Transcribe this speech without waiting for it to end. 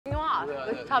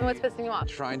off? Tell me what's pissing you off.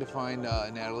 Trying to find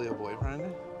Natalie a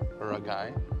boyfriend or a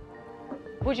guy.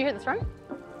 Who'd you hear this from?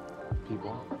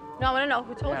 People. No, I want to know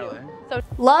who told Natalie. you. So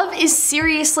Love is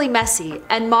seriously messy,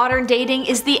 and modern dating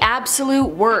is the absolute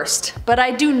worst. But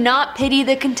I do not pity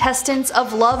the contestants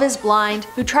of Love is Blind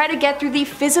who try to get through the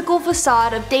physical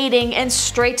facade of dating and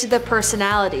straight to the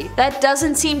personality. That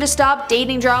doesn't seem to stop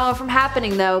dating drama from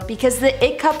happening though, because the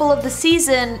it couple of the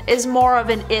season is more of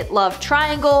an it-love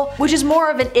triangle, which is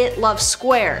more of an it-love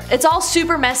square. It's all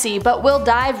super messy, but we'll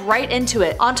dive right into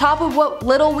it. On top of what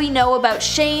little we know about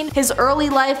Shayne, his early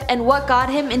life, and what got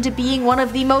him into being one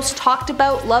of the most talked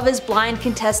about Love is Blind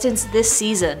contestants this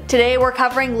season. Today we're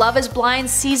covering Love is Blind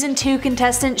Season 2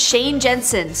 contestant Shayne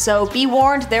Jansen, so be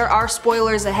warned, there are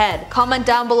spoilers ahead. Comment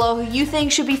down below who you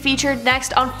think should be featured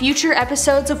next on future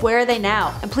episodes of Where Are They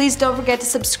Now? And please don't forget to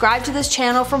subscribe to this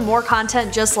channel for more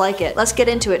content just like it. Let's get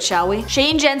into it, shall we?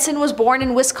 Shayne Jansen was born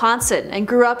in Wisconsin and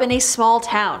grew up in a small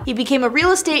town. He became a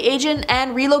real estate agent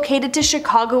and relocated to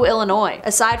Chicago, Illinois.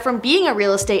 Aside from being a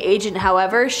real estate agent,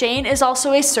 however, Shayne is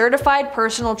also a certified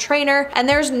personal trainer, and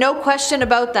there's no question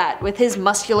about that with his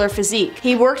muscular physique.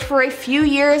 He worked for a few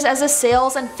years as a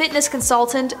sales and fitness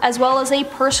consultant as well as a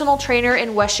personal trainer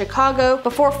in West Chicago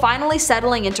before finally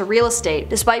settling into real estate.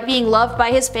 Despite being loved by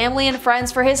his family and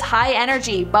friends for his high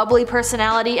energy, bubbly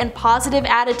personality, and positive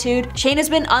attitude, Shayne has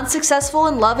been unsuccessful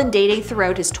in love and dating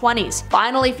throughout his 20s.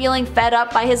 Finally feeling fed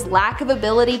up by his lack of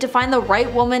ability to find the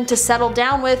right woman to settle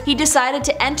down with, he decided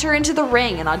to enter into the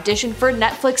ring and audition for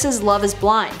Netflix's Love is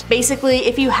Blind. Basically,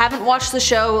 if you haven't watched the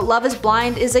show, Love is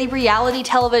Blind is a reality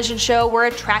television show where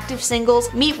attractive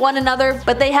singles meet one another,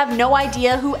 but they have no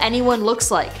idea who anyone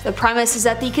looks like. The premise is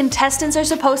that the contestants are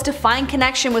supposed to find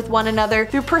connection with one another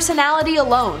through personality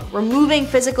alone, removing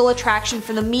physical attraction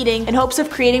from the meeting in hopes of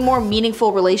creating more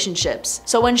meaningful relationships.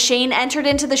 So when Shayne entered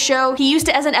into the show, he used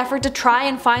it as an effort to try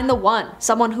and find the one,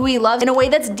 someone who he loves in a way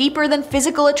that's deeper than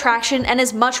physical attraction and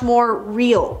is much more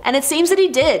real. And it seems that he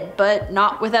did, but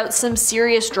not without some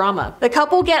serious drama. The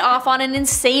couple get off on an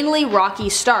insanely rocky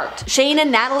start. Shayne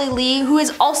and Natalie Lee, who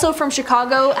is also from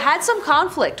Chicago, had some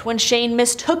conflict when Shayne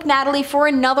mistook Natalie for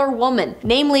another woman,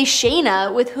 namely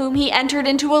Shaina, with whom he entered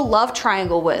into a love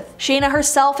triangle with. Shaina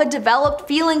herself had developed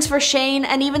feelings for Shayne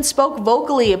and even spoke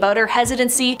vocally about her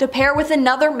hesitancy to pair with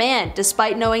another man,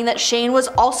 despite knowing that Shayne was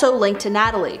also linked to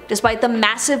Natalie. Despite the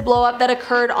massive blow up that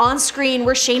occurred on screen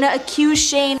where Shaina accused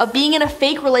Shayne of being in a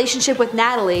fake relationship with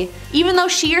Natalie, even though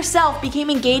she herself became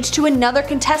engaged to another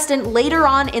contestant later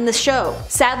on in the show.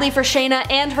 Sadly for Shaina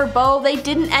and her beau, they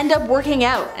didn't end up working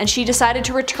out, and she decided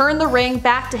to return the ring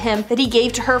back to him that he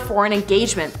gave to her for an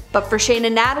engagement. But for Shayne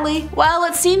and Natalie, well,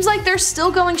 it seems like they're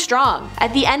still going strong.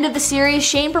 At the end of the series,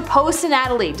 Shayne proposed to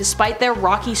Natalie despite their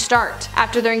rocky start.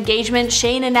 After their engagement,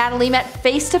 Shayne and Natalie met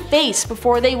face to face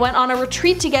before they went on a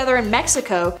retreat together in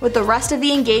Mexico with the rest of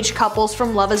the engaged couples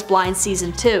from Love is Blind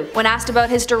Season 2. When asked about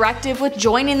his directive with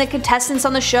joining the contestants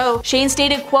on the show, Shayne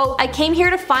stated, quote, "I came here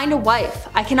to find a wife.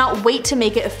 I cannot wait to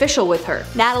make it official with her."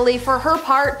 Natalie, for her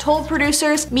part, told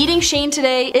producers, "Meeting Shayne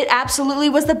today, it absolutely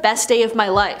was the best day of my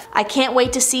life. I can't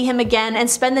wait to see him again and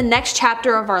spend the next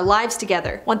chapter of our lives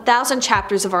together. 1,000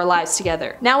 chapters of our lives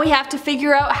together. Now we have to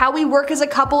figure out how we work as a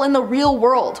couple in the real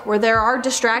world, where there are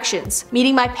distractions.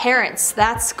 Meeting my parents,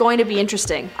 that's going to be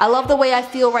interesting. I love the way I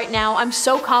feel right now. I'm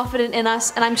so confident in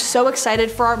us, and I'm so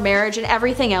excited for our marriage and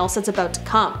everything else that's about to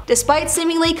come." Despite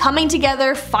seemingly coming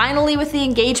together finally with the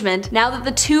engagement, now that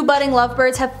the two budding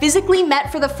lovebirds have physically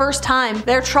met for the first time,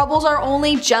 their troubles are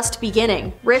only just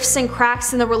beginning. Rifts and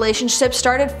cracks in the relationship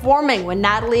started forming when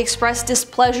Natalie expressed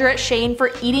displeasure at Shayne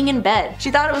for eating in bed.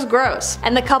 She thought it was gross.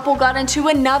 And the couple got into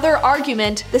another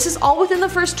argument. This is all within the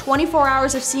first 24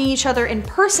 hours of seeing each other in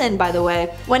person, by the way,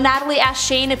 when Natalie asked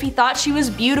Shayne if he thought she was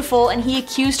beautiful and he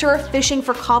accused her of fishing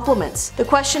for compliments. The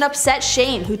question upset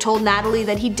Shayne, who told Natalie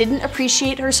that he didn't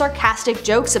appreciate her sarcastic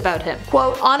jokes about him.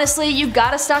 Quote, "Honestly, you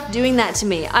gotta stop doing that to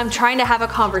me. I'm trying to have a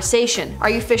conversation. Are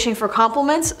you fishing for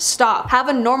compliments? Stop. Have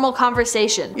a normal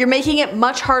conversation. You're making it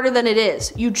much harder than it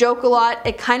is. You joke a lot.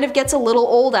 It kind of gets a little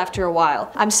old after a while.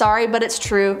 I'm sorry, but it's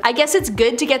true. I guess it's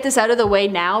good to get this out of the way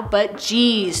now, but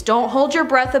geez, don't hold your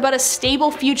breath about a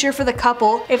stable future for the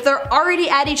couple if they're already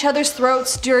at each other's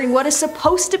throats during what is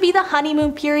supposed to be the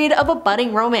honeymoon period of a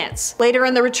budding romance." Later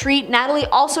in the retreat, Natalie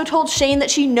also told Shayne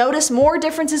that she noticed more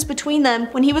differences between them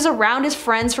when he was around his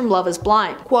friends from Love is Blind.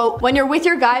 Blind. Quote, "When you're with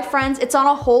your guy friends, it's on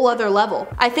a whole other level.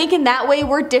 I think in that way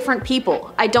we're different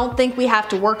people. I don't think we have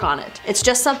to work on it. It's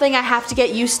just something I have to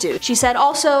get used to." She said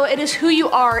also, "It is who you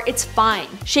are, it's fine."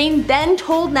 Shayne then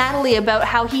told Natalie about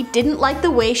how he didn't like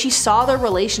the way she saw their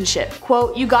relationship.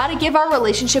 Quote, "You gotta give our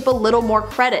relationship a little more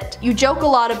credit. You joke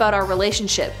a lot about our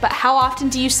relationship, but how often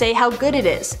do you say how good it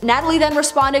is?" Natalie then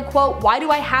responded, quote, "Why do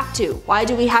I have to? Why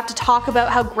do we have to talk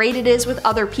about how great it is with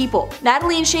other people?"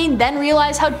 Natalie and Shayne then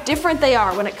realized how different they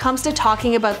are when it comes to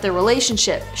talking about their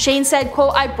relationship. Shayne said,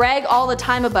 quote, "I brag all the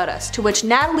time about us," to which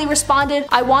Natalie responded,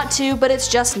 "I want to, but it's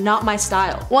just not my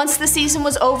style." Once the season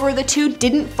was over, the two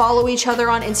didn't follow each other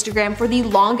on Instagram for the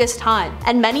longest time,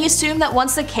 and many assumed that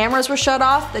once the cameras were shut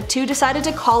off, the two decided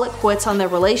to call it quits on their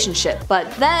relationship. But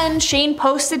then Shayne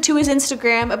posted to his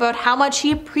Instagram about how much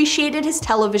he appreciated his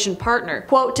television partner.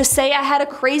 Quote, "To say I had a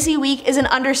crazy week is an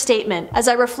understatement. As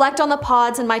I reflect on the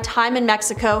pods and my time in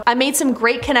Mexico, I made some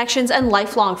great connections and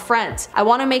lifelong friends. I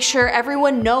want to make sure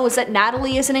everyone knows that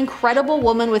Natalie is an incredible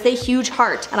woman with a huge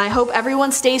heart, and I hope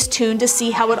everyone stays tuned to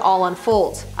see how it all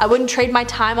unfolds. I wouldn't trade my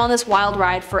time on this wild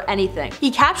ride for anything." He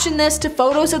captioned this to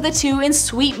photos of the two in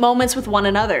sweet moments with one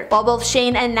another. While both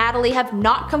Shayne and Natalie have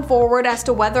not come forward as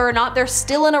to whether or not they're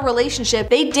still in a relationship,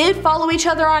 they did follow each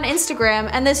other on Instagram,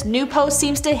 and this new post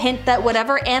seems to hint that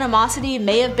whatever animosity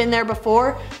may have been there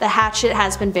before, the hatchet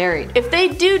has been buried. If they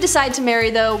do decide to marry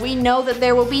though, we know that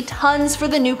there will be tons for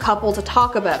the new couple to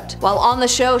talk about. While on the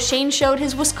show, Shayne showed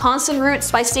his Wisconsin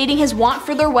roots by stating his want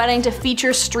for their wedding to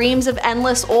feature streams of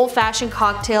endless old-fashioned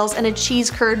cocktails and a cheese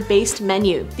curd based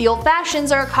menu. The Old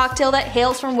Fashions are a cocktail that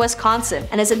hails from Wisconsin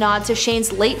and is a nod to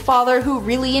Shayne's late father, who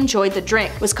really enjoyed the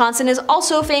drink. Wisconsin is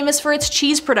also famous for its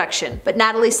cheese production, but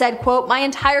Natalie said, quote, "My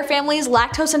entire family is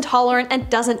lactose intolerant and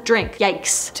doesn't drink.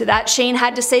 Yikes." To that, Shayne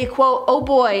had to say, quote, "Oh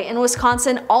boy, in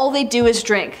Wisconsin all they do is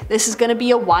drink. This is gonna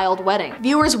be a wild wedding."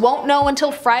 Viewers won't know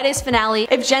until Friday's finale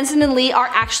if Jansen and Lee are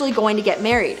actually going to get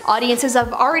married. Audiences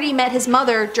have already met his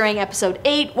mother during episode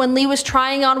 8 when Lee was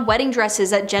trying on wedding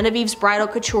dresses at Genevieve's Bridal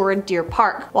Couture in Deer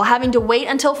Park. While having to wait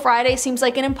until Friday seems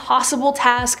like an impossible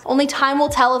task, only time will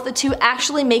tell if the two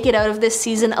actually make it out of this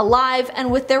season alive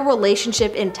and with their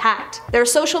relationship intact. Their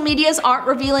social medias aren't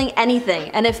revealing anything,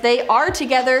 and if they are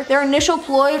together, their initial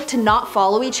ploy to not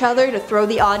follow each other to throw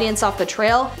the audience off the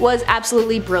trail was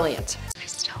absolutely brilliant. I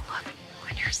still love you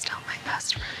when you're still my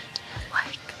best friend.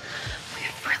 Like, we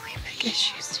have really big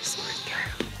issues to sort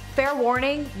through. Fair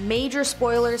warning, major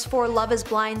spoilers for Love is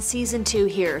Blind Season 2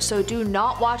 here, so do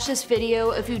not watch this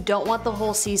video if you don't want the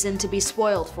whole season to be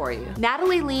spoiled for you.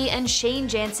 Natalie Lee and Shayne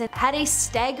Jansen had a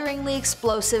staggeringly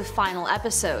explosive final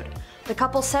episode. The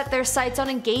couple set their sights on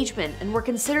engagement and were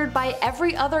considered by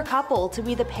every other couple to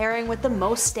be the pairing with the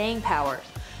most staying power.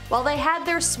 While they had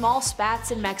their small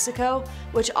spats in Mexico,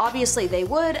 which obviously they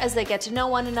would as they get to know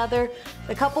one another,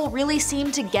 the couple really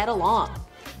seemed to get along.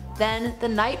 Then, the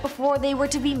night before they were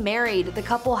to be married, the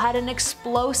couple had an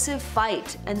explosive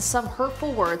fight and some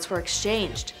hurtful words were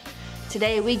exchanged.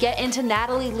 Today we get into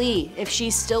Natalie Lee, if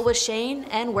she's still with Shayne,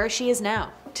 and where she is now.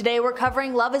 Today we're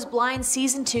covering Love is Blind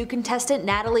Season 2 contestant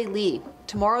Natalie Lee.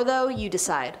 Tomorrow though, you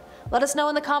decide. Let us know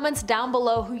in the comments down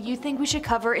below who you think we should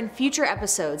cover in future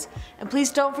episodes, and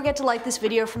please don't forget to like this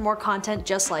video for more content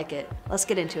just like it. Let's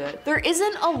get into it. There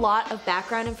isn't a lot of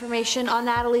background information on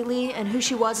Natalie Lee and who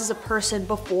she was as a person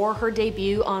before her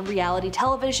debut on reality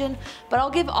television, but I'll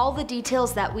give all the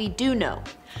details that we do know.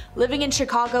 Living in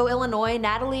Chicago, Illinois,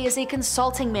 Natalie is a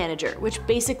consulting manager, which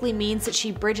basically means that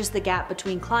she bridges the gap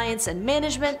between clients and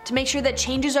management to make sure that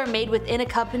changes are made within a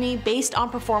company based on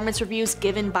performance reviews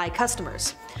given by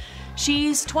customers.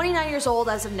 She's 29 years old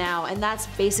as of now, and that's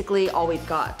basically all we've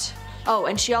got. Oh,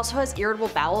 and she also has irritable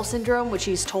bowel syndrome, which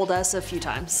she's told us a few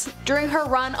times. During her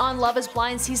run on Love is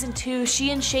Blind Season 2,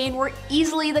 she and Shayne were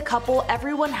easily the couple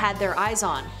everyone had their eyes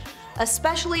on,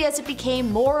 especially as it became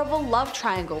more of a love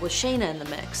triangle with Shayna in the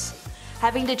mix.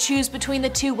 Having to choose between the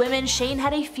two women, Shayne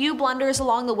had a few blunders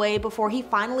along the way before he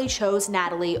finally chose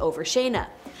Natalie over Shayna.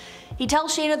 He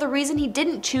tells Shayna the reason he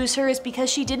didn't choose her is because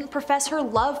she didn't profess her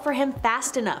love for him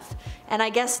fast enough, and I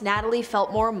guess Natalie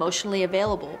felt more emotionally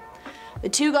available. The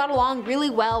two got along really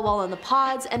well while in the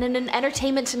pods, and in an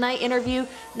Entertainment Tonight interview,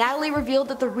 Natalie revealed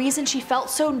that the reason she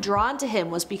felt so drawn to him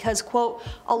was because, quote,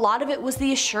 "A lot of it was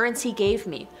the assurance he gave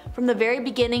me. From the very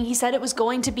beginning he said it was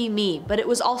going to be me, but it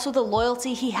was also the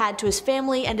loyalty he had to his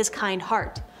family and his kind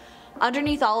heart.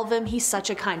 Underneath all of him, he's such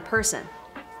a kind person."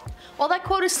 While that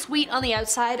quote is sweet on the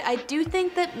outside, I do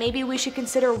think that maybe we should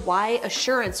consider why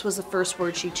assurance was the first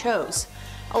word she chose.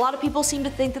 A lot of people seem to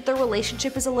think that their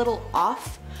relationship is a little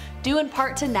off, due in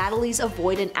part to Natalie's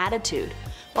avoidant attitude.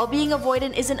 While being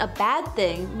avoidant isn't a bad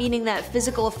thing, meaning that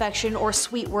physical affection or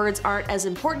sweet words aren't as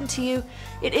important to you,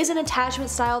 it is an attachment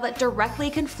style that directly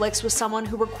conflicts with someone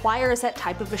who requires that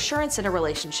type of assurance in a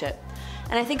relationship.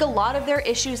 And I think a lot of their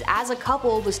issues as a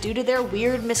couple was due to their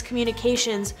weird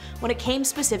miscommunications when it came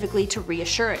specifically to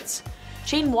reassurance.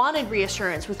 Shayne wanted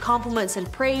reassurance with compliments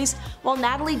and praise, while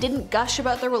Natalie didn't gush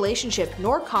about their relationship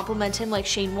nor compliment him like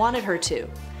Shayne wanted her to.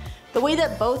 The way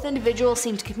that both individuals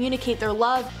seem to communicate their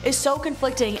love is so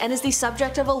conflicting and is the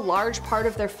subject of a large part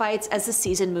of their fights as the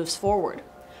season moves forward.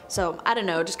 So, I don't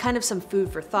know, just kind of some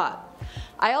food for thought.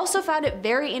 I also found it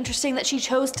very interesting that she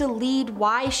chose to lead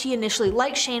why she initially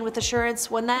liked Shayne with assurance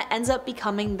when that ends up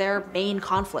becoming their main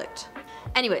conflict.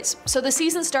 Anyways, so the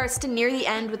season starts to near the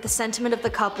end with the sentiment of the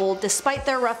couple, despite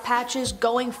their rough patches,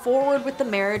 going forward with the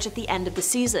marriage at the end of the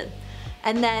season.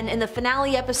 And then in the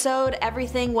finale episode,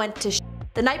 everything went to shit.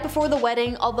 The night before the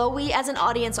wedding, although we as an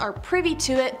audience are privy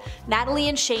to it, Natalie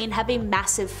and Shayne have a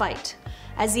massive fight.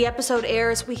 As the episode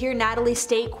airs, we hear Natalie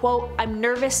state, quote, "I'm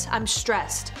nervous, I'm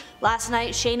stressed. Last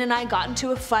night, Shayne and I got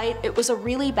into a fight, it was a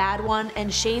really bad one,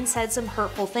 and Shayne said some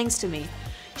hurtful things to me."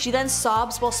 She then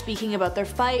sobs while speaking about their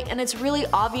fight, and it's really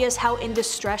obvious how in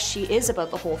distress she is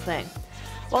about the whole thing.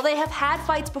 While they have had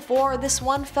fights before, this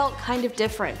one felt kind of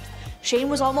different. Shayne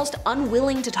was almost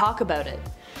unwilling to talk about it.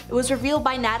 It was revealed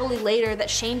by Natalie later that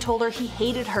Shayne told her he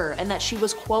hated her and that she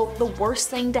was, quote, "the worst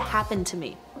thing to happen to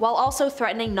me," while also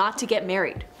threatening not to get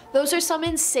married. Those are some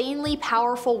insanely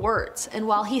powerful words, and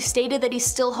while he stated that he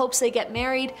still hopes they get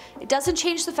married, it doesn't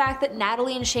change the fact that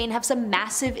Natalie and Shayne have some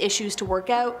massive issues to work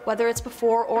out, whether it's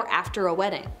before or after a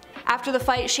wedding. After the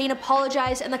fight, Shayne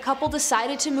apologized and the couple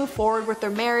decided to move forward with their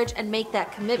marriage and make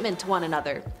that commitment to one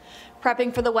another.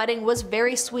 Prepping for the wedding was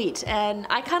very sweet, and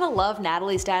I kinda love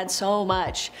Natalie's dad so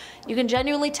much. You can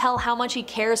genuinely tell how much he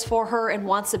cares for her and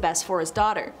wants the best for his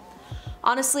daughter.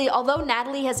 Honestly, although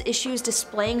Natalie has issues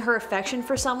displaying her affection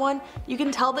for someone, you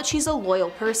can tell that she's a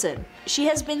loyal person. She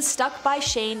has been stuck by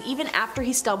Shayne even after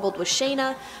he stumbled with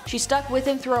Shaina. She stuck with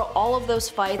him throughout all of those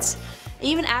fights.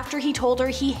 Even after he told her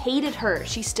he hated her,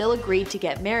 she still agreed to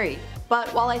get married.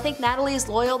 But while I think Natalie is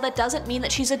loyal, that doesn't mean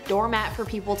that she's a doormat for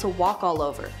people to walk all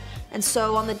over. And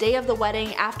so on the day of the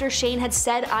wedding, after Shayne had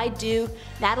said "I do,"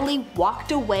 Natalie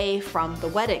walked away from the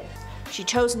wedding. She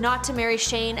chose not to marry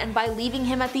Shayne, and by leaving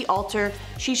him at the altar,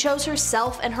 she chose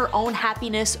herself and her own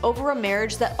happiness over a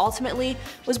marriage that ultimately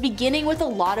was beginning with a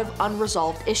lot of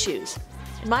unresolved issues.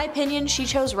 In my opinion, she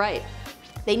chose right.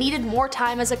 They needed more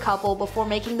time as a couple before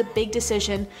making the big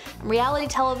decision, and reality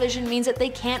television means that they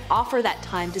can't offer that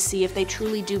time to see if they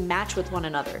truly do match with one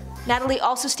another. Natalie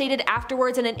also stated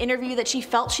afterwards in an interview that she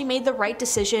felt she made the right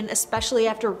decision, especially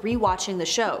after rewatching the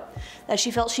show, that she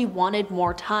felt she wanted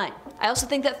more time. I also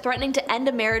think that threatening to end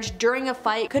a marriage during a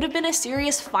fight could have been a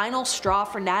serious final straw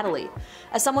for Natalie.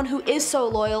 As someone who is so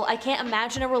loyal, I can't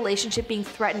imagine a relationship being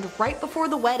threatened right before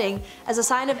the wedding as a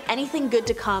sign of anything good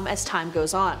to come as time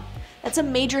goes on. That's a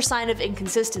major sign of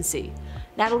inconsistency.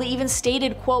 Natalie even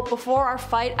stated, quote, "Before our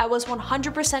fight, I was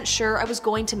 100% sure I was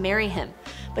going to marry him.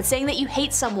 But saying that you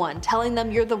hate someone, telling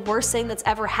them you're the worst thing that's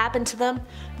ever happened to them,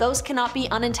 those cannot be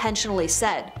unintentionally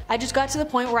said. I just got to the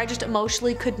point where I just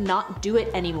emotionally could not do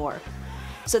it anymore."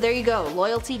 So there you go,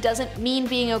 loyalty doesn't mean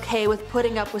being okay with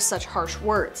putting up with such harsh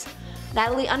words.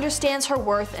 Natalie understands her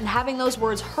worth, and having those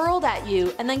words hurled at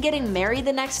you and then getting married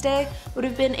the next day would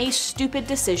have been a stupid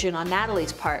decision on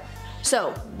Natalie's part.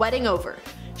 So, wedding over.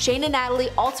 Shayne and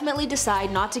Natalie ultimately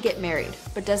decide not to get married,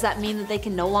 but does that mean that they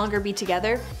can no longer be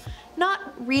together? Not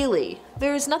really.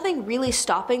 There's nothing really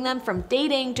stopping them from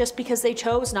dating just because they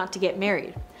chose not to get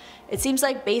married. It seems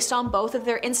like based on both of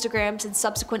their Instagrams and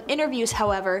subsequent interviews,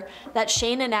 however, that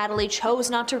Shayne and Natalie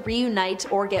chose not to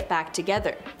reunite or get back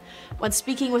together. When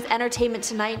speaking with Entertainment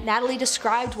Tonight, Natalie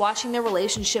described watching their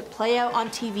relationship play out on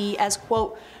TV as,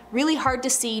 quote, "really hard to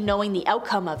see knowing the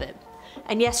outcome of it."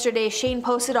 And yesterday, Shayne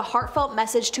posted a heartfelt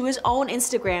message to his own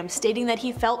Instagram stating that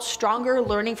he felt stronger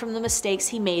learning from the mistakes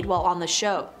he made while on the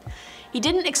show. He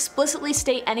didn't explicitly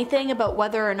state anything about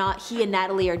whether or not he and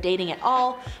Natalie are dating at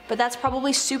all, but that's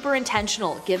probably super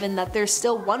intentional given that there's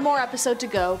still one more episode to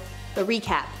go, the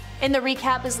recap. In the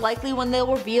recap is likely when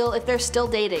they'll reveal if they're still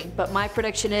dating, but my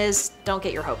prediction is, don't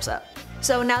get your hopes up.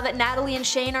 So now that Natalie and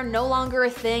Shayne are no longer a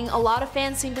thing, a lot of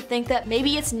fans seem to think that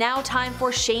maybe it's now time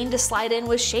for Shayne to slide in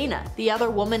with Shaina, the other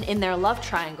woman in their love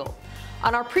triangle.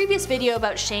 On our previous video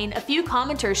about Shayne, a few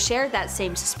commenters shared that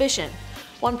same suspicion.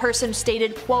 One person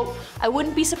stated, quote, "I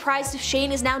wouldn't be surprised if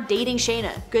Shayne is now dating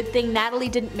Shaina. Good thing Natalie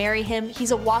didn't marry him,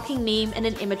 he's a walking meme and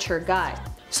an immature guy."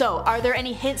 So, are there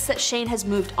any hints that Shayne has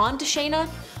moved on to Shaina?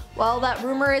 Well, that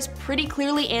rumor is pretty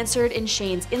clearly answered in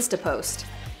Shayne's Insta post.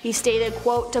 He stated,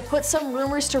 quote, "To put some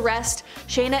rumors to rest,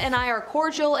 Shayna and I are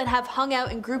cordial and have hung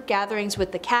out in group gatherings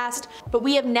with the cast, but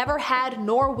we have never had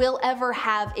nor will ever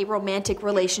have a romantic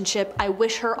relationship. I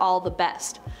wish her all the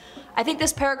best." I think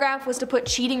this paragraph was to put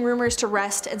cheating rumors to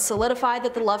rest and solidify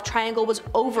that the love triangle was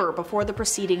over before the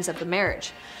proceedings of the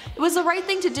marriage. It was the right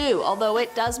thing to do, although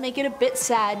it does make it a bit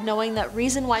sad knowing that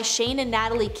reason why Shayne and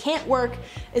Natalie can't work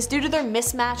is due to their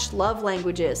mismatched love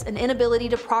languages and inability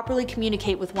to properly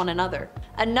communicate with one another.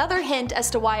 Another hint as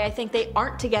to why I think they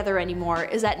aren't together anymore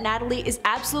is that Natalie is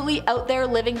absolutely out there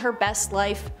living her best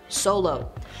life solo.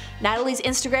 Natalie's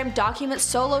Instagram documents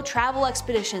solo travel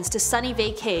expeditions to sunny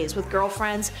vacays with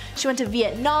girlfriends. She went to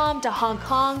Vietnam, to Hong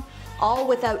Kong, all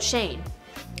without Shayne.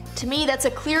 To me, that's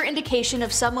a clear indication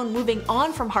of someone moving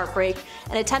on from heartbreak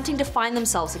and attempting to find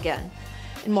themselves again.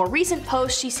 In more recent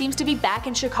posts, she seems to be back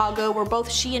in Chicago where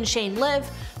both she and Shayne live,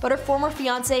 but her former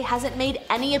fiancé hasn't made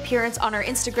any appearance on her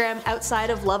Instagram outside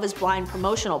of Love is Blind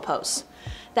promotional posts.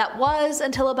 That was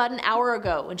until about an hour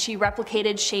ago when she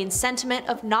replicated Shayne's sentiment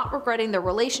of not regretting their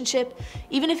relationship,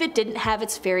 even if it didn't have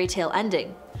its fairy tale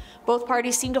ending. Both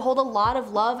parties seem to hold a lot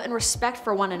of love and respect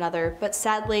for one another, but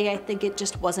sadly I think it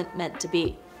just wasn't meant to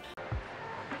be.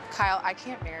 Kyle, I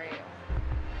can't marry you.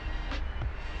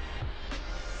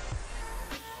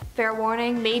 Fair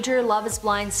warning, major Love is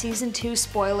Blind Season 2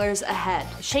 spoilers ahead.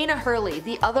 Shaina Hurley,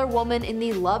 the other woman in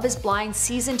the Love is Blind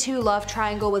Season 2 love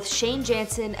triangle with Shayne,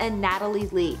 Jansen, and Natalie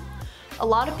Lee. A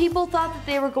lot of people thought that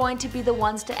they were going to be the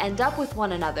ones to end up with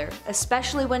one another,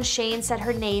 especially when Shayne said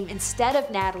her name instead of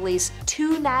Natalie's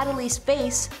to Natalie's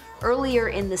face earlier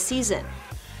in the season.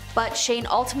 But Shayne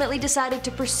ultimately decided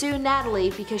to pursue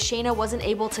Natalie because Shaina wasn't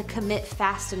able to commit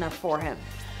fast enough for him.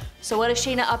 So what is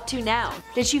Shaina up to now?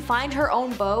 Did she find her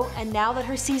own beau, and now that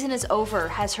her season is over,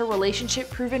 has her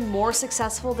relationship proven more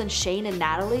successful than Shayne and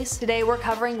Natalie's? Today we're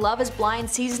covering Love is Blind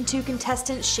Season 2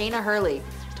 contestant Shaina Hurley.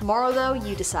 Tomorrow though,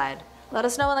 you decide. Let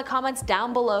us know in the comments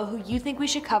down below who you think we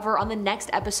should cover on the next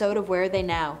episode of Where Are They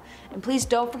Now? And please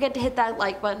don't forget to hit that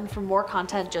like button for more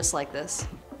content just like this.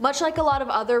 Much like a lot of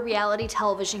other reality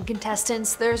television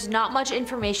contestants, there's not much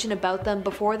information about them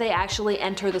before they actually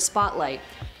enter the spotlight.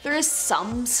 There is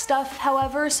some stuff,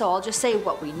 however, so I'll just say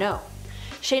what we know.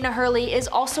 Shaina Hurley is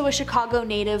also a Chicago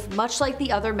native, much like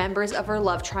the other members of her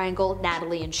love triangle,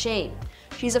 Natalie and Shayne.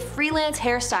 She's a freelance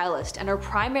hairstylist, and her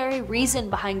primary reason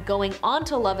behind going on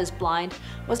to Love is Blind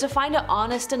was to find an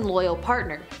honest and loyal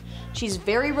partner. She's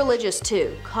very religious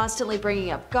too, constantly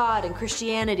bringing up God and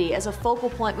Christianity as a focal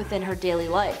point within her daily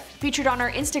life. Featured on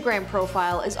her Instagram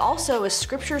profile is also a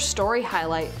scripture story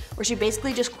highlight where she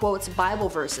basically just quotes Bible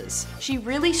verses. She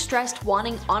really stressed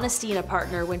wanting honesty in a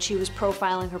partner when she was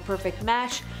profiling her perfect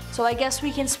match, so I guess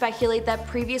we can speculate that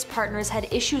previous partners had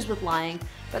issues with lying,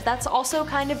 but that's also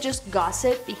kind of just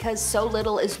gossip because so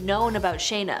little is known about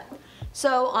Shaina.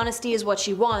 So honesty is what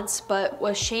she wants, but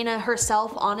was Shaina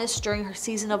herself honest during her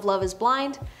season of Love is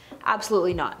Blind?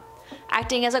 Absolutely not.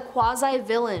 Acting as a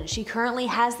quasi-villain, she currently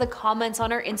has the comments on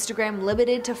her Instagram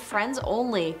limited to friends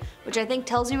only, which I think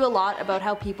tells you a lot about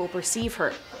how people perceive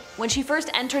her. When she first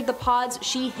entered the pods,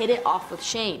 she hit it off with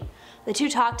Shayne. The two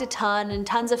talked a ton, and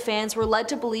tons of fans were led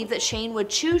to believe that Shayne would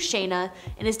choose Shaina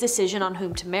in his decision on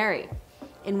whom to marry.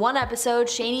 In one episode,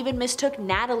 Shayne even mistook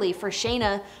Natalie for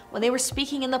Shaina when they were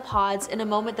speaking in the pods in a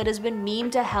moment that has been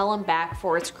memed to hell and back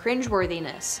for its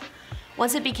cringeworthiness.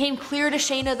 Once it became clear to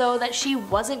Shaina though that she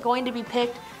wasn't going to be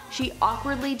picked, she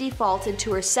awkwardly defaulted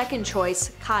to her second choice,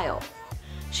 Kyle.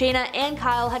 Shaina and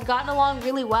Kyle had gotten along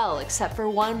really well except for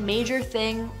one major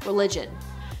thing, religion.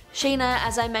 Shaina,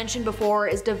 as I mentioned before,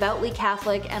 is devoutly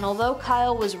Catholic, and although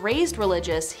Kyle was raised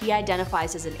religious, he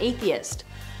identifies as an atheist.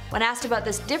 When asked about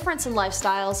this difference in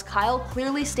lifestyles, Kyle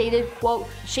clearly stated, quote,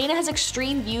 "Shaina has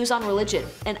extreme views on religion,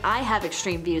 and I have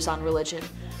extreme views on religion.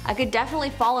 I could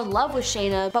definitely fall in love with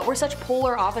Shaina, but we're such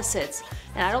polar opposites,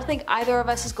 and I don't think either of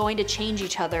us is going to change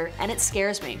each other, and it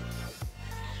scares me."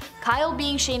 Kyle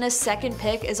being Shaina's second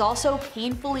pick is also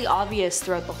painfully obvious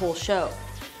throughout the whole show.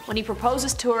 When he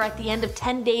proposes to her at the end of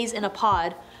 10 days in a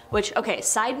pod, which, okay,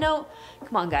 side note,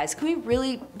 come on guys, can we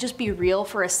really just be real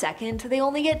for a second? They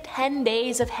only get 10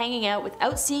 days of hanging out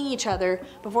without seeing each other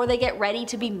before they get ready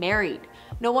to be married.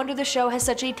 No wonder the show has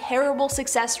such a terrible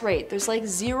success rate. There's like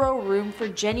zero room for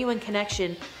genuine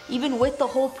connection, even with the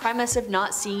whole premise of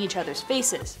not seeing each other's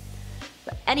faces.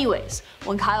 But anyways,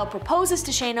 when Kyle proposes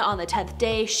to Shaina on the 10th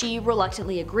day, she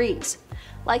reluctantly agrees.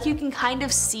 Like you can kind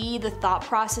of see the thought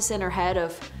process in her head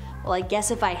of, well, I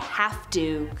guess if I have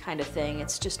to kind of thing.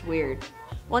 It's just weird.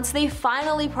 Once they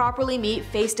finally properly meet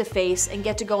face to face and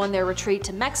get to go on their retreat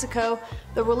to Mexico,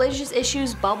 the religious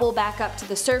issues bubble back up to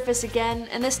the surface again,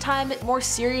 and this time it more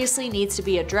seriously needs to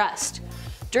be addressed.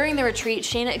 During the retreat,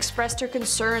 Shayna expressed her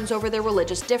concerns over their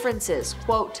religious differences.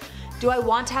 Quote, "Do I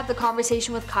want to have the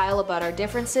conversation with Kyle about our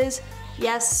differences?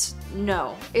 Yes,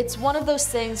 no. It's one of those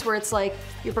things where it's like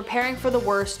you're preparing for the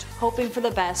worst, hoping for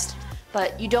the best,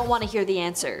 but you don't want to hear the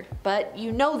answer, but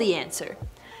you know the answer."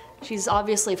 She's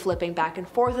obviously flipping back and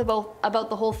forth about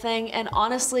the whole thing, and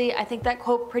honestly, I think that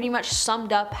quote pretty much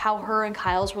summed up how her and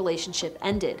Kyle's relationship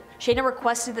ended. Shayna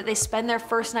requested that they spend their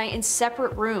first night in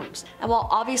separate rooms, and while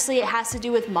obviously it has to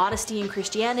do with modesty in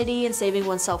Christianity and saving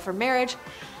oneself for marriage,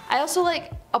 I also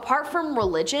apart from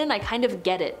religion, I kind of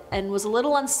get it, and was a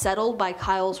little unsettled by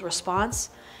Kyle's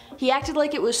response. He acted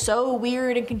like it was so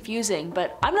weird and confusing,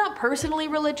 but I'm not personally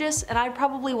religious, and I'd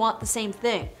probably want the same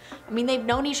thing. I mean, they've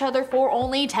known each other for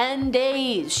only 10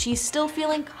 days. She's still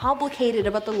feeling complicated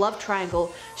about the love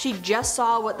triangle. She just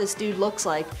saw what this dude looks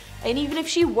like, and even if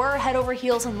she were head over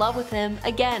heels in love with him,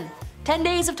 again, 10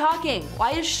 days of talking.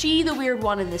 Why is she the weird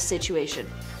one in this situation?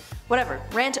 Whatever,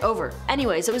 rant over.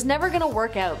 Anyways, it was never gonna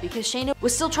work out because Shayna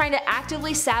was still trying to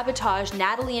actively sabotage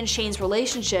Natalie and Shayne's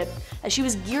relationship as she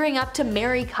was gearing up to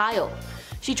marry Kyle.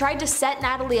 She tried to set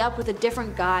Natalie up with a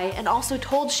different guy and also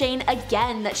told Shayne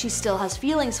again that she still has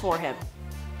feelings for him.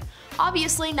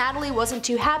 Obviously, Natalie wasn't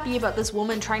too happy about this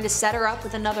woman trying to set her up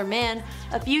with another man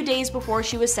a few days before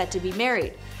she was set to be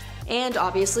married. And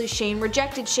obviously Shayne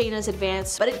rejected Shayna's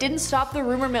advance, but it didn't stop the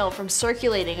rumor mill from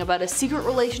circulating about a secret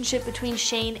relationship between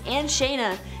Shayne and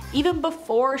Shayna even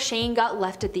before Shayne got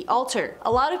left at the altar.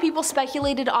 A lot of people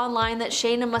speculated online that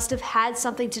Shayna must have had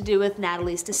something to do with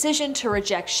Natalie's decision to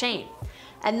reject Shayne.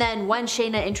 And then when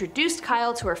Shayna introduced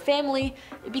Kyle to her family,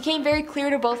 it became very clear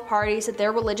to both parties that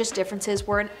their religious differences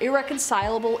were an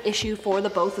irreconcilable issue for the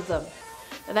both of them.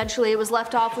 Eventually, it was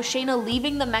left off with Shayna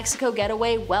leaving the Mexico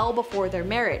getaway well before their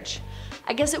marriage.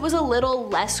 I guess it was a little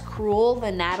less cruel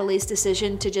than Natalie's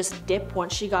decision to just dip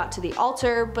once she got to the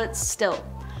altar, but still.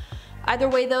 Either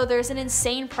way though, there's an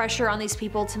insane pressure on these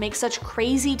people to make such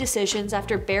crazy decisions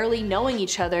after barely knowing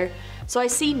each other, so I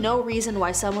see no reason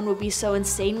why someone would be so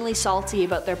insanely salty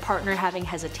about their partner having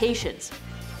hesitations.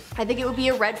 I think it would be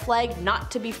a red flag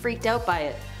not to be freaked out by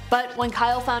it. But when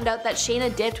Kyle found out that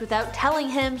Shayna dipped without telling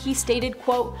him, he stated,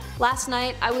 quote, "Last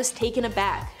night I was taken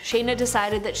aback. Shayna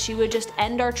decided that she would just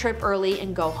end our trip early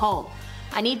and go home.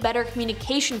 I need better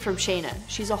communication from Shayna.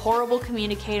 She's a horrible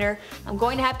communicator. I'm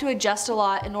going to have to adjust a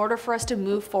lot in order for us to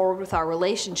move forward with our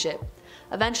relationship.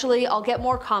 Eventually, I'll get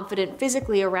more confident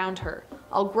physically around her.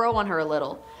 I'll grow on her a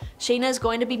little. Shayna is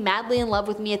going to be madly in love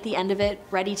with me at the end of it,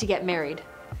 ready to get married."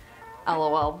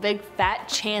 LOL, big fat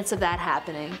chance of that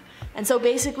happening. And so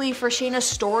basically for Shayna's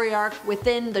story arc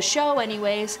within the show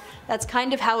anyways, that's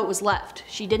kind of how it was left.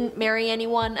 She didn't marry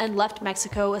anyone and left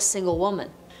Mexico a single woman.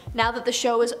 Now that the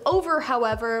show is over,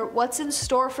 however, what's in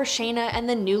store for Shayna and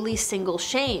the newly single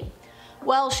Shayne?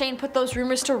 Well, Shayne put those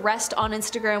rumors to rest on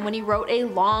Instagram when he wrote a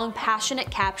long, passionate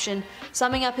caption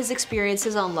summing up his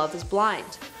experiences on Love is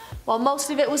Blind. While most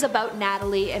of it was about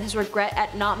Natalie and his regret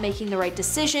at not making the right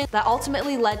decision that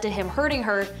ultimately led to him hurting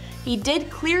her, he did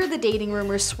clear the dating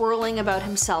rumors swirling about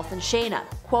himself and Shayna.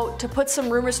 Quote, "To put some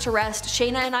rumors to rest,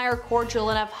 Shayna and I are cordial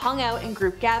and have hung out in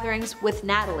group gatherings with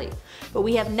Natalie, but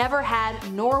we have never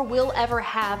had nor will ever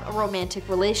have a romantic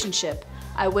relationship.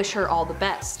 I wish her all the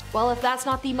best." Well, if that's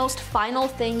not the most final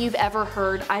thing you've ever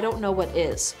heard, I don't know what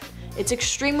is. It's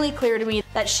extremely clear to me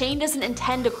that Shayne doesn't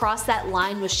intend to cross that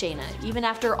line with Shayna, even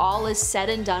after all is said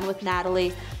and done with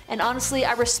Natalie, and honestly,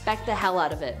 I respect the hell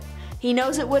out of it. He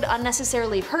knows it would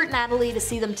unnecessarily hurt Natalie to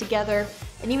see them together,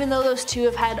 and even though those two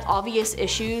have had obvious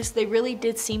issues, they really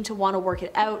did seem to want to work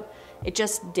it out. It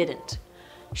just didn't.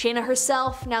 Shayna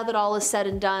herself, now that all is said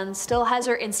and done, still has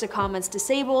her Insta comments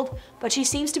disabled, but she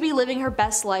seems to be living her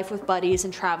best life with buddies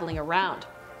and traveling around.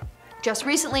 Just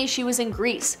recently, she was in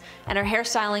Greece, and her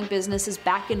hairstyling business is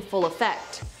back in full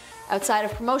effect. Outside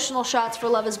of promotional shots for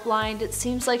Love is Blind, it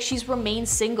seems like she's remained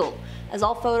single, as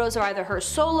all photos are either her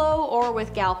solo or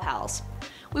with gal pals.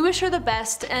 We wish her the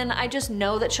best, and I just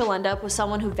know that she'll end up with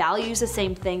someone who values the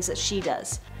same things that she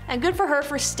does. And good for her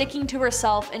for sticking to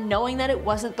herself and knowing that it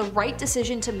wasn't the right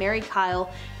decision to marry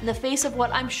Kyle in the face of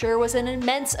what I'm sure was an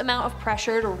immense amount of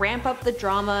pressure to ramp up the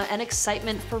drama and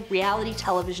excitement for reality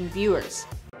television viewers.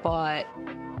 But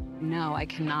no, I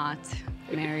cannot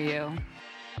marry you.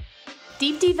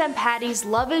 Deepti Vempati's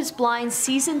Love is Blind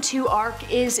Season 2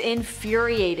 arc is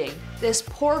infuriating. This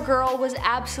poor girl was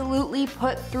absolutely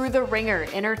put through the ringer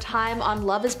in her time on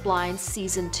Love is Blind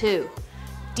Season 2.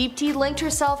 Deepti linked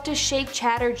herself to Sheikh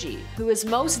Chatterjee, who is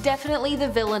most definitely the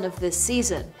villain of this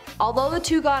season. Although the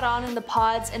two got on in the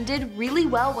pods and did really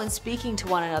well when speaking to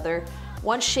one another,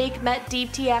 Once Shayne met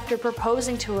Deepti after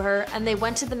proposing to her and they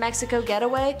went to the Mexico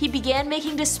getaway, he began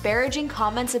making disparaging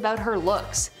comments about her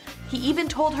looks. He even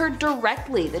told her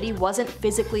directly that he wasn't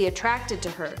physically attracted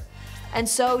to her. And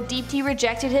so Deepti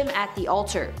rejected him at the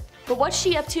altar. But what's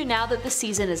she up to now that the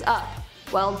season is up?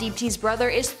 Well, Deepti's brother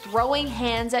is throwing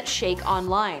hands at Shayne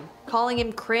online, calling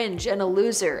him cringe and a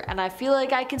loser, and I feel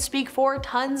like I can speak for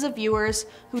tons of viewers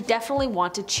who definitely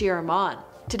want to cheer him on.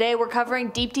 Today we're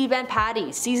covering Deepti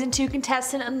Benpati, Season 2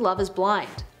 contestant on Love is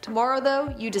Blind. Tomorrow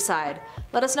though, you decide.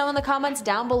 Let us know in the comments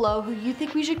down below who you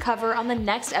think we should cover on the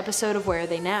next episode of Where Are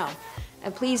They Now?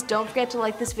 And please don't forget to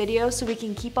like this video so we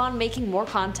can keep on making more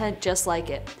content just like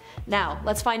it. Now,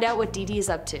 let's find out what Deepti is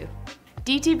up to.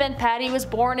 Deepti Benpati was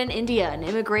born in India and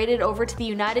immigrated over to the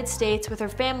United States with her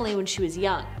family when she was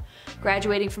young.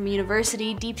 Graduating from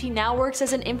university, Deepti now works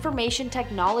as an information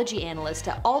technology analyst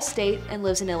at Allstate and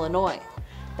lives in Illinois.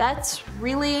 That's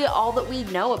really all that we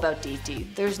know about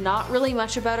Deepti. There's not really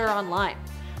much about her online.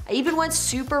 I even went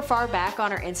super far back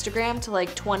on her Instagram to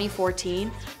like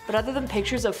 2014, but other than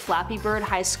pictures of Flappy Bird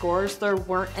high scores, there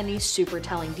weren't any super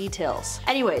telling details.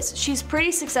 Anyways, she's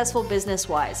pretty successful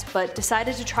business-wise, but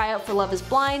decided to try out for Love is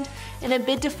Blind in a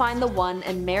bid to find the one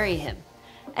and marry him.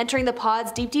 Entering the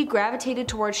pods, Deepti gravitated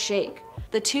towards Shayne.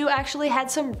 The two actually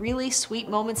had some really sweet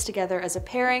moments together as a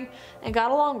pairing and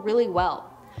got along really well.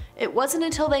 It wasn't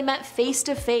until they met face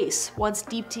to face, once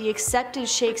Deepti accepted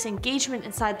Shayne's engagement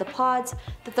inside the pods,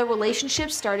 that the relationship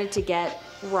started to get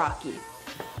rocky.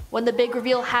 When the big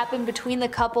reveal happened between the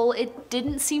couple, it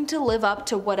didn't seem to live up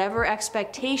to whatever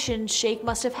expectations Shayne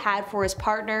must have had for his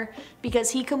partner, because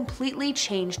he completely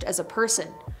changed as a person.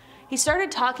 He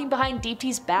started talking behind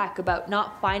Deepti's back about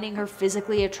not finding her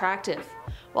physically attractive.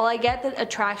 While I get that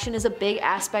attraction is a big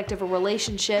aspect of a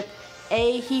relationship,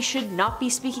 A, he should not be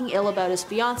speaking ill about his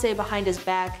fiancée behind his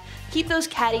back. Keep those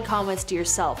catty comments to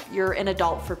yourself, you're an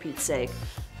adult for Pete's sake.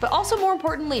 But also more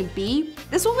importantly, B,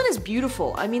 this woman is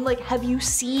beautiful. I mean, like, have you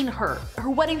seen her? Her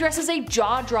wedding dress is a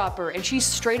jaw dropper and she's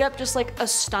straight up just like a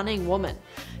stunning woman.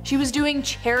 She was doing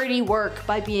charity work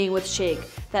by being with Shayne.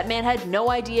 That man had no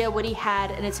idea what he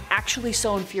had and it's actually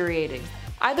so infuriating.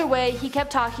 Either way, he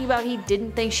kept talking about he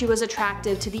didn't think she was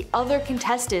attractive to the other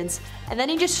contestants, and then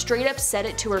he just straight up said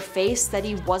it to her face that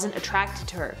he wasn't attracted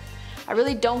to her. I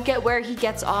really don't get where he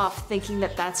gets off thinking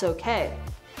that that's okay.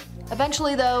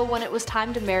 Eventually though, when it was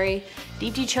time to marry,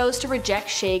 Deepti chose to reject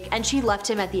Shayne and she left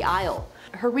him at the aisle.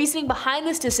 Her reasoning behind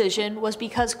this decision was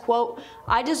because, quote,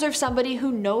 I deserve somebody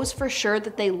who knows for sure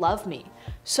that they love me.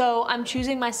 So I'm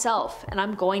choosing myself and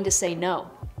I'm going to say no.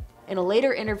 In a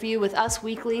later interview with Us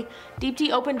Weekly,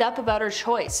 Deepti opened up about her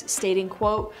choice, stating,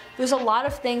 quote, there's a lot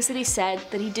of things that he said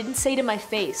that he didn't say to my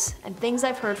face, and things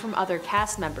I've heard from other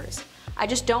cast members. I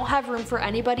just don't have room for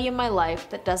anybody in my life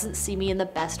that doesn't see me in the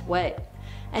best way.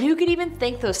 And who could even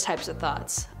think those types of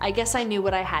thoughts? I guess I knew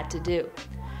what I had to do.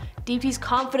 Deepti's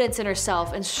confidence in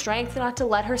herself and strength not to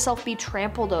let herself be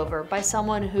trampled over by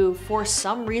someone who, for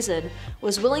some reason,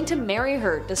 was willing to marry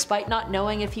her despite not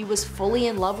knowing if he was fully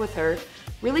in love with her,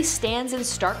 really stands in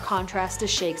stark contrast to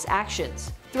Shayne's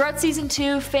actions. Throughout Season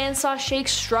 2, fans saw Shayne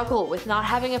struggle with not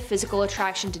having a physical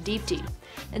attraction to Deepti.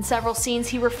 In several scenes,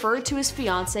 he referred to his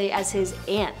fiancée as his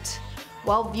aunt.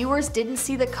 While viewers didn't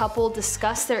see the couple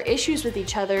discuss their issues with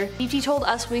each other, Deepti told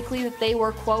Us Weekly that they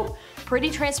were, quote, pretty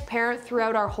transparent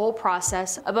throughout our whole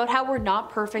process about how we're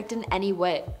not perfect in any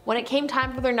way. When it came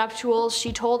time for their nuptials,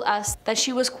 she told us that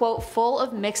she was, quote, full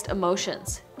of mixed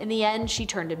emotions. In the end, she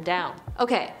turned him down.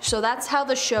 Okay, so that's how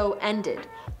the show ended.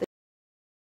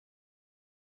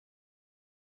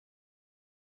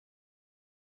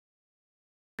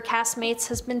 Castmates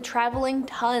has been traveling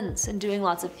tons and doing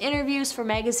lots of interviews for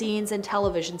magazines and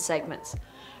television segments.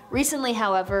 Recently,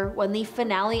 however, when the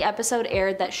finale episode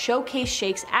aired that showcased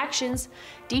Shayne's actions,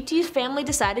 Deepti's family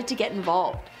decided to get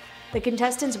involved. The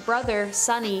contestant's brother,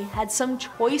 Sonny, had some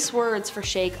choice words for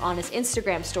Shayne on his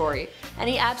Instagram story, and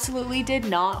he absolutely did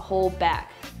not hold back.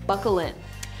 Buckle in.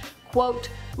 Quote,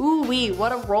 ooh wee,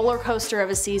 what a roller coaster of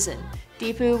a season.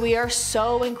 Deepu, we are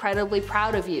so incredibly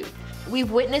proud of you.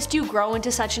 We've witnessed you grow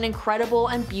into such an incredible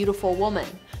and beautiful woman.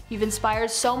 You've inspired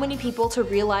so many people to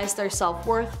realize their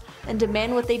self-worth and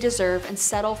demand what they deserve and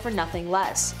settle for nothing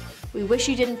less. We wish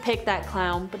you didn't pick that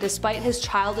clown, but despite his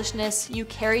childishness, you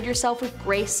carried yourself with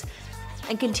grace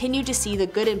and continue to see the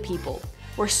good in people.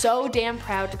 We're so damn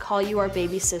proud to call you our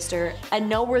baby sister and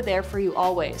know we're there for you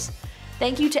always.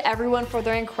 Thank you to everyone for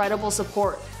their incredible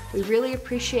support. We really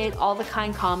appreciate all the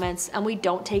kind comments and we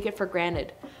don't take it for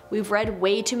granted. We've read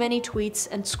way too many tweets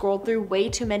and scrolled through way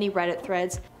too many Reddit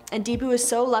threads, and Deepu is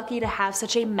so lucky to have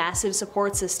such a massive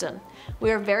support system.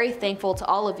 We are very thankful to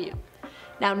all of you.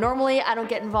 Now normally I don't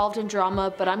get involved in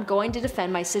drama, but I'm going to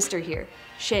defend my sister here.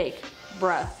 Shake,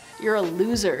 bruh, you're a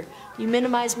loser. You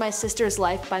minimized my sister's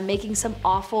life by making some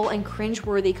awful and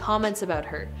cringeworthy comments about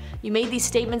her. You made these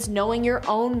statements knowing your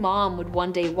own mom would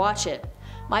one day watch it.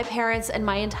 My parents and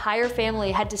my entire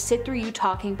family had to sit through you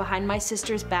talking behind my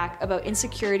sister's back about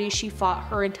insecurities she fought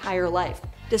her entire life.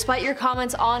 Despite your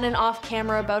comments on and off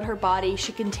camera about her body,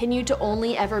 she continued to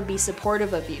only ever be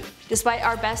supportive of you, despite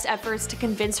our best efforts to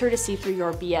convince her to see through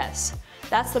your BS.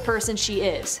 That's the person she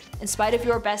is. In spite of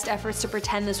your best efforts to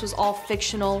pretend this was all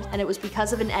fictional and it was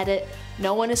because of an edit,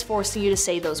 no one is forcing you to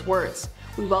say those words.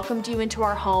 We welcomed you into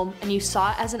our home and you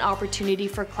saw it as an opportunity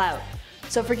for clout.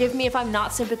 So forgive me if I'm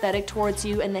not sympathetic towards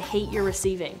you and the hate you're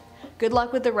receiving. Good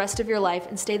luck with the rest of your life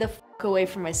and stay the f away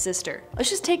from my sister. Let's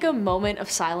just take a moment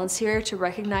of silence here to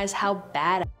recognize how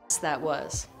badass that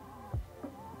was.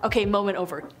 Okay, moment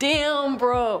over. Damn,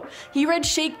 bro. He read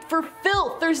Shake for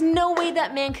filth. There's no way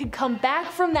that man could come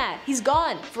back from that. He's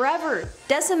gone forever,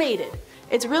 decimated.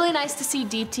 It's really nice to see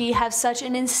Deep T have such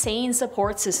an insane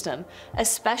support system,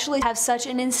 especially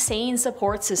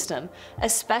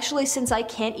since I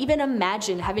can't even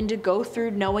imagine having to go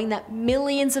through knowing that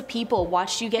millions of people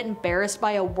watched you get embarrassed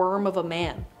by a worm of a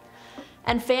man.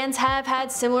 And fans have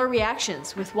had similar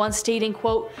reactions, with one stating,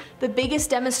 quote, "The biggest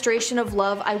demonstration of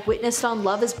love I witnessed on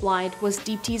Love is Blind was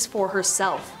Deep T's for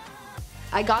herself.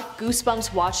 I got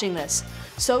goosebumps watching this.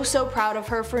 So proud of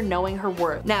her for knowing her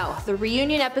worth." Now, the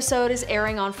reunion episode is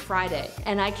airing on Friday,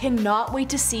 and I cannot wait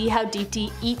to see how Deep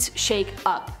T eats Shake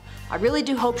up. I really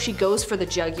do hope she goes for the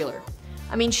jugular.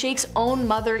 I mean, Shake's own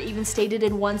mother even stated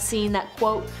in one scene that,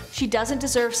 quote, "She doesn't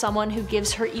deserve someone who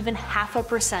gives her even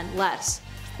 0.5% less."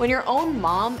 When your own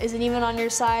mom isn't even on your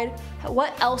side,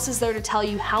 what else is there to tell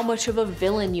you how much of a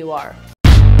villain you are?